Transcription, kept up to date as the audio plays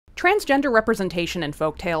Transgender representation in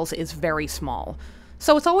folktales is very small,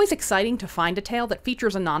 so it's always exciting to find a tale that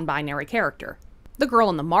features a non-binary character. The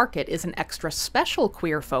Girl in the Market is an extra special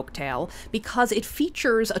queer folktale because it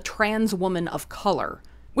features a trans woman of color,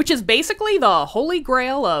 which is basically the holy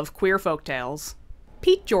grail of queer folktales.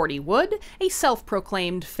 Pete Jordi Wood, a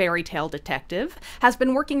self-proclaimed fairy tale detective, has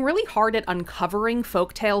been working really hard at uncovering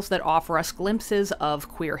folktales that offer us glimpses of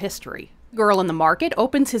queer history. Girl in the Market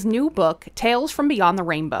opens his new book, Tales from Beyond the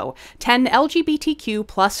Rainbow, 10 LGBTQ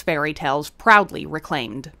plus fairy tales proudly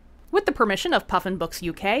reclaimed. With the permission of Puffin Books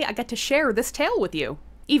UK, I get to share this tale with you.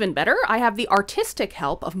 Even better, I have the artistic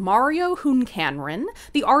help of Mario Hounkanrin,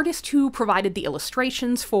 the artist who provided the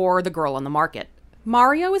illustrations for The Girl in the Market.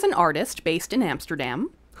 Mario is an artist based in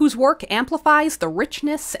Amsterdam, whose work amplifies the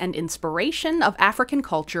richness and inspiration of African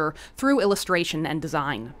culture through illustration and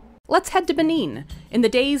design. Let's head to Benin, in the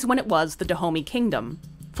days when it was the Dahomey Kingdom,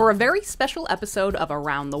 for a very special episode of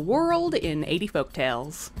Around the World in 80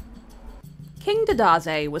 Folktales. King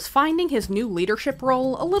Dadaze was finding his new leadership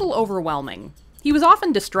role a little overwhelming. He was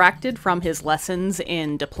often distracted from his lessons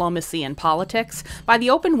in diplomacy and politics by the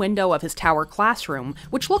open window of his tower classroom,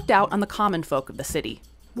 which looked out on the common folk of the city.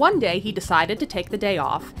 One day he decided to take the day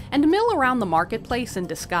off and mill around the marketplace in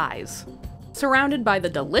disguise. Surrounded by the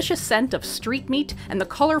delicious scent of street meat and the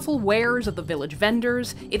colorful wares of the village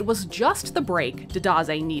vendors, it was just the break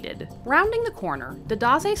Dadaze needed. Rounding the corner,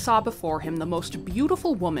 Dadaze saw before him the most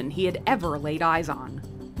beautiful woman he had ever laid eyes on.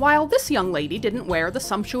 While this young lady didn't wear the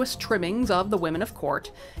sumptuous trimmings of the women of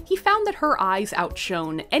court, he found that her eyes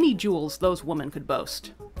outshone any jewels those women could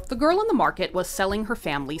boast. The Girl in the Market was selling her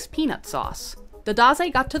family's peanut sauce.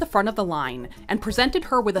 Dadaze got to the front of the line and presented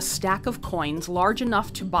her with a stack of coins large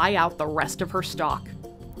enough to buy out the rest of her stock.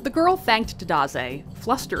 The girl thanked Dadaze,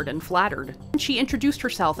 flustered and flattered, and she introduced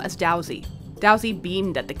herself as Dowsy. Dowsy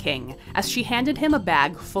beamed at the king as she handed him a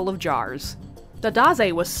bag full of jars.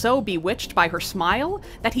 Dadaze was so bewitched by her smile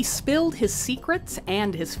that he spilled his secrets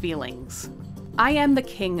and his feelings. "I am the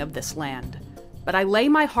king of this land, but I lay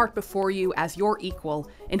my heart before you as your equal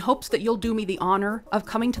in hopes that you'll do me the honor of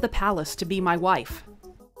coming to the palace to be my wife."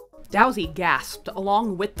 Dowsy gasped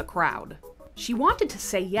along with the crowd. She wanted to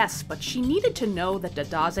say yes, but she needed to know that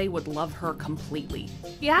Dadaze would love her completely.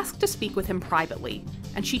 She asked to speak with him privately,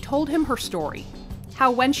 and she told him her story. How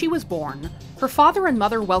when she was born, her father and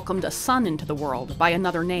mother welcomed a son into the world by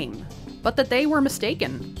another name, but that they were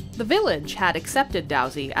mistaken. The village had accepted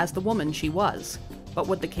Dowsy as the woman she was, but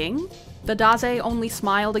would the king? Dadaze only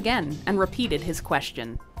smiled again and repeated his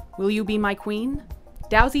question. "Will you be my queen?"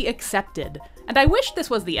 Dowsy accepted, and I wish this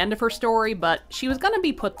was the end of her story, but she was gonna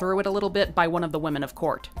be put through it a little bit by one of the women of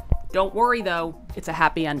court. Don't worry though, it's a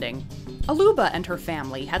happy ending. Aluba and her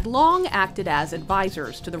family had long acted as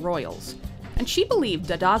advisors to the royals, and she believed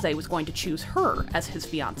Dadaze was going to choose her as his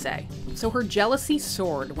fiancé, so her jealousy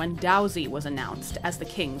soared when Dowsy was announced as the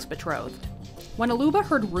king's betrothed. When Aluba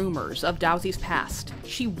heard rumors of Dowsy's past,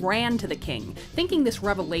 she ran to the king, thinking this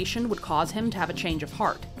revelation would cause him to have a change of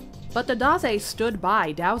heart. But Dadaze stood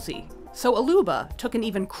by Dowsy, so Aluba took an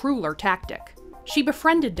even crueler tactic. She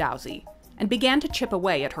befriended Dowsy, and began to chip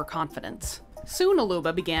away at her confidence. Soon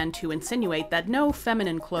Aluba began to insinuate that no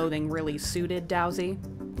feminine clothing really suited Dowsy.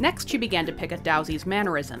 Next, she began to pick at Dowsy's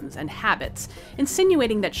mannerisms and habits,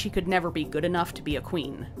 insinuating that she could never be good enough to be a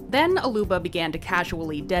queen. Then Aluba began to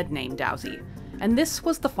casually dead-name Dowsy, and this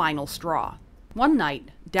was the final straw. One night,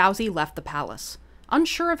 Dowsy left the palace,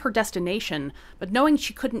 unsure of her destination, but knowing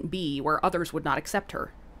she couldn't be where others would not accept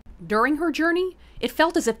her. During her journey, it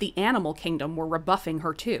felt as if the animal kingdom were rebuffing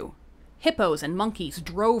her too. Hippos and monkeys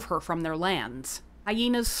drove her from their lands.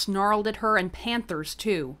 Hyenas snarled at her, and panthers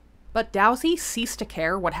too. But Dowsy ceased to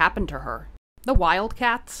care what happened to her. The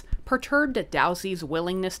wildcats, perturbed at Dowsy's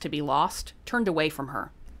willingness to be lost, turned away from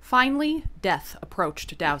her. Finally, Death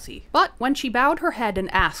approached Dowsy. But when she bowed her head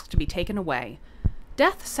and asked to be taken away,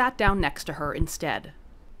 Death sat down next to her instead.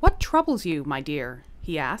 "What troubles you, my dear?"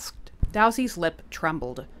 he asked. Dowsy's lip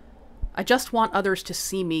trembled. "I just want others to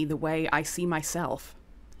see me the way I see myself."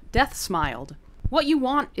 Death smiled. "What you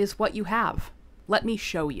want is what you have. Let me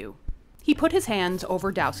show you." He put his hands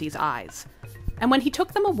over Dowsy's eyes, and when he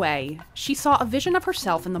took them away, she saw a vision of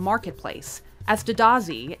herself in the marketplace, as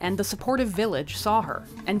Dadaze and the supportive village saw her,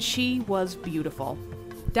 and she was beautiful.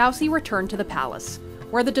 Dowsy returned to the palace,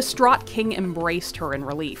 where the distraught king embraced her in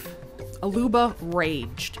relief. Aluba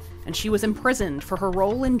raged, and she was imprisoned for her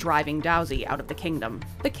role in driving Dowsy out of the kingdom.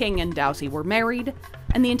 The king and Dowsy were married,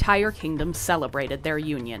 and the entire kingdom celebrated their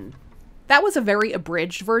union. That was a very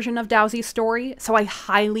abridged version of Dowsy's story, so I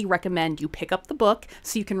highly recommend you pick up the book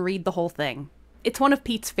so you can read the whole thing. It's one of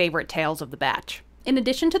Pete's favorite tales of the batch. In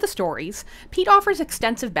addition to the stories, Pete offers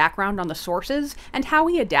extensive background on the sources and how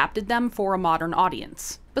he adapted them for a modern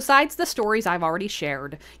audience. Besides the stories I've already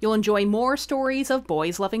shared, you'll enjoy more stories of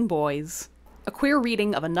boys loving boys, a queer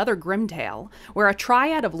reading of another grim tale, where a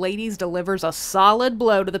triad of ladies delivers a solid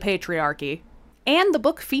blow to the patriarchy. And the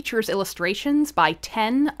book features illustrations by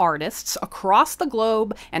 10 artists across the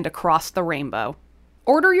globe and across the rainbow.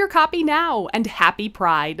 Order your copy now, and happy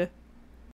Pride!